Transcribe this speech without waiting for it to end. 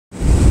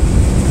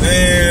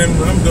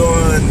I'm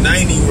doing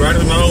 90 right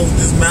along with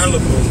this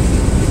Malibu.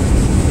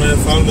 Man,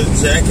 follow the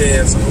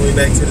jackass all the way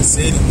back to the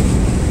city.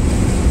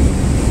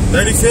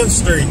 35th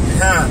Street.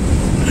 Ha!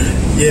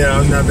 Yeah,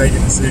 I'm not back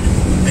in the city.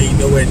 Ain't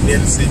nowhere near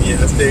the city yet.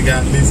 I still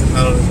got at least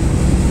another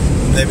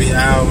maybe an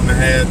hour and a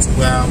half,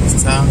 2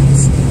 hours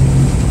tops.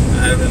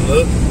 I haven't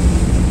looked.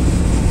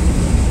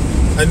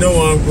 I know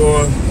where I'm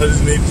going. I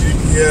just need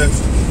GPS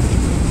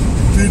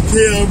to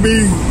tell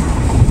me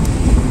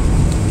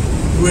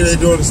where they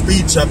doing the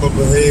speed trap up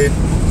ahead.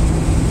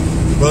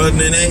 But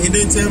other than that, he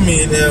didn't tell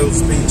me there was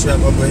a speed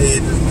trap up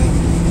ahead this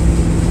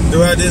morning.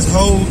 Throughout this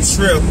whole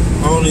trip,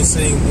 I only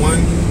seen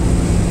one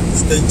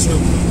state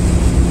trooper.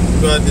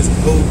 Throughout this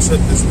whole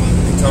trip this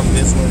morning, they coming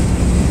this way.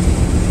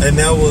 And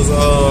that was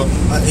an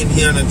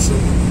Indiana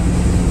trooper.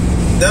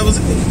 That was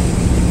it.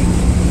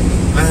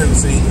 I haven't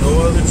seen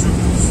no other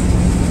troopers.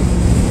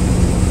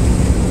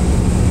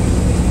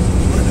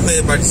 Why do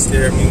everybody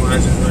stare at me when I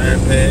just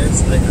ride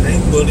past? Like, I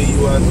ain't bully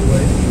you out the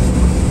way.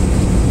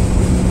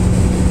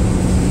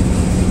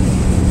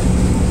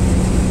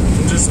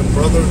 I'm just a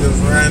brother that's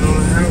riding on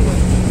the highway.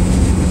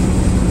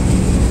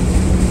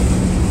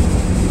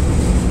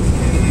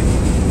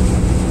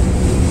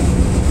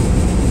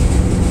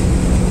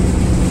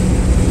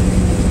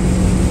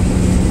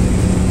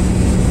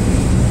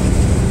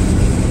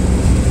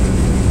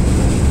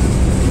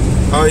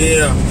 Oh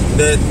yeah,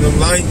 them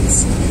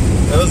lights,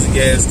 that was a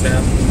gas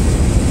cap.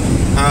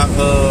 I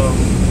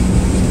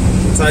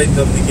tightened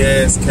up the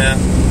gas cap,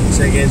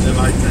 check engine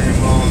light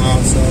came on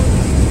also.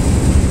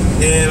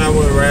 And I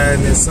went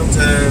riding, and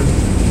sometime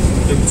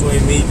in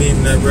between me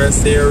leaving that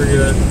rest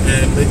area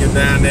and looking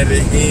down at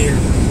it again,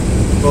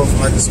 both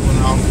lights went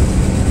off.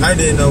 I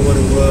didn't know what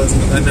it was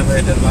because I never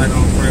had that light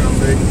on Crown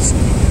Vegas.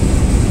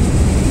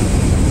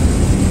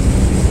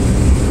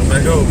 I'm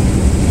like, oh,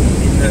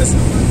 you passed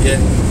something,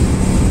 yeah.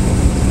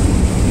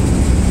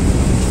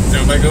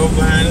 If I go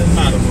behind this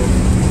Malibu.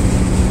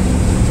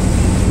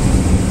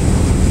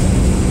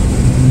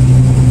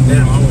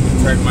 Damn, I want to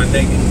crack my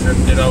neck and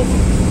drift it over.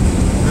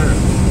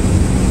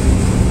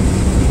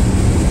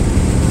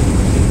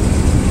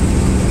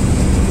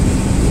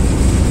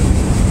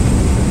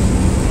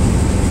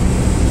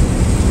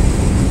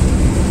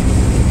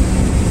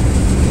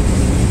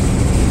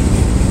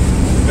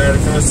 Right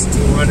across the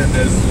 200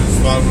 that's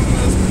just following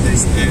us, but they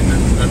stand at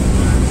the traffic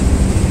line.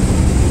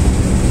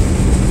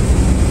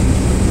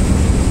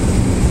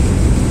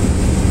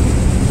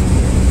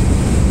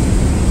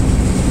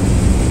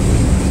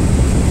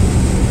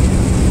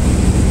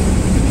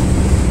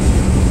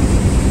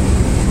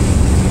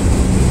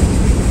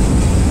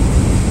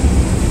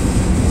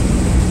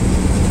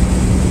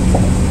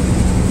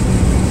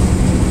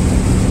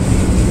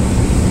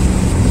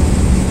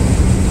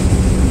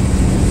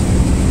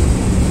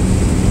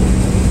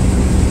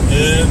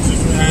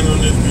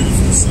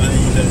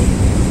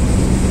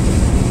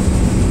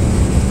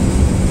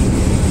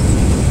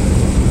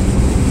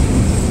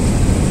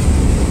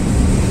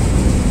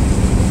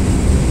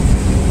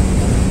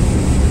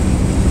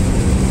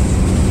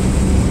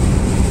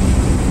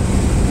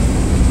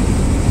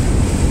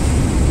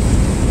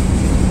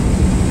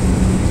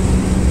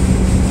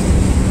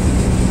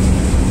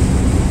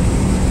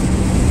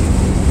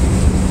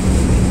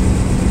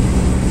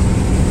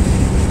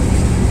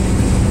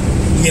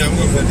 Yeah, I'm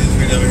gonna put this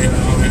video here. I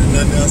don't have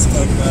nothing else to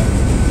talk about.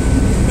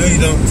 No, you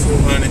don't,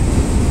 200.